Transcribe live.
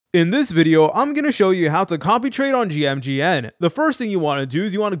In this video, I'm going to show you how to copy trade on GMGN. The first thing you want to do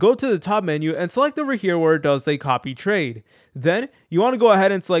is you want to go to the top menu and select over here where it does say copy trade. Then you want to go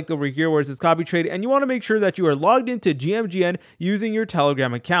ahead and select over here where it says copy trade, and you want to make sure that you are logged into GMGN using your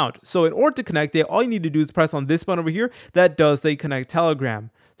Telegram account. So in order to connect it, all you need to do is press on this button over here that does say connect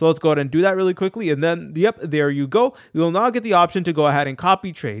Telegram. So let's go ahead and do that really quickly, and then yep, there you go. We will now get the option to go ahead and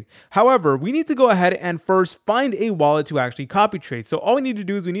copy trade. However, we need to go ahead and first find a wallet to actually copy trade. So all we need to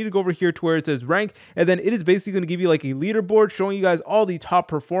do is we need to go over here to where it says rank, and then it is basically going to give you like a leaderboard showing you guys all the top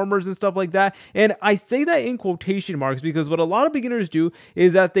performers and stuff like that. And I say that in quotation marks because what a lot of beginners do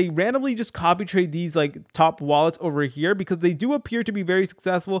is that they randomly just copy trade these like top wallets over here because they do appear to be very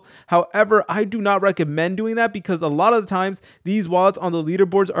successful. However, I do not recommend doing that because a lot of the times these wallets on the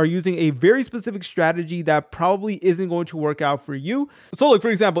leaderboards are using a very specific strategy that probably isn't going to work out for you. So like, for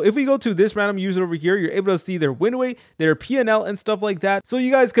example, if we go to this random user over here, you're able to see their win rate, their P&L and stuff like that. So you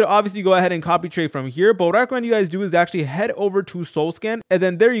guys could obviously go ahead and copy trade from here, but what I recommend you guys do is actually head over to SoulScan, and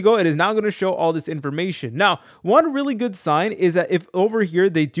then there you go. It is now going to show all this information. Now, one really good sign is that if over here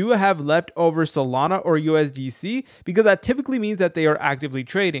they do have leftover Solana or USDC, because that typically means that they are actively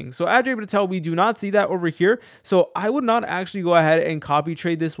trading. So as you're able to tell, we do not see that over here. So I would not actually go ahead and copy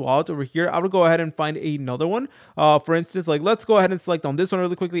trade this wallet over here. I would go ahead and find another one. For instance, like let's go ahead and select on this one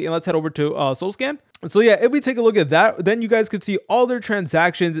really quickly, and let's head over to SoulScan. So yeah, if we take a look at that, then you guys could see all their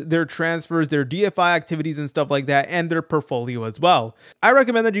transactions, their transfers, their DFI activities and stuff like that, and their portfolio as well. I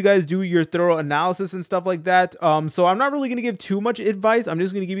recommend that you guys do your thorough analysis and stuff like that. So I'm not really going to give too much advice. I'm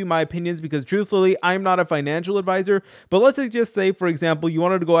just going to give you my opinions because truthfully, I'm not a financial advisor. But let's just say, for example, you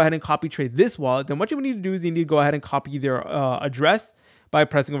wanted to go ahead and copy trade this wallet. Then what you need to do is you need to go ahead and copy their address by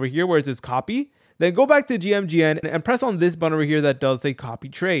pressing over here where it says copy. Then go back to GMGN and press on this button over here that does say copy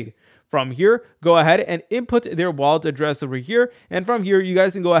trade. From here, go ahead and input their wallet address over here. And from here, you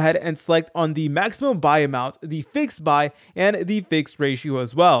guys can go ahead and select on the maximum buy amount, the fixed buy, and the fixed ratio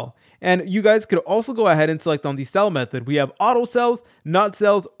as well. And you guys could also go ahead and select on the sell method. We have auto sells, not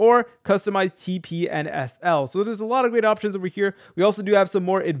sells, or customized TP and SL. So there's a lot of great options over here. We also do have some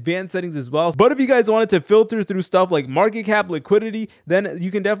more advanced settings as well. But if you guys wanted to filter through stuff like market cap, liquidity, then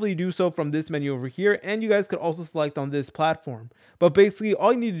you can definitely do so from this menu over here. And you guys could also select on this platform. But basically,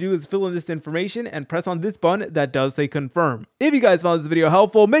 all you need to do is fill in this information and press on this button that does say confirm. If you guys found this video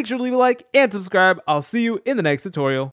helpful, make sure to leave a like and subscribe. I'll see you in the next tutorial.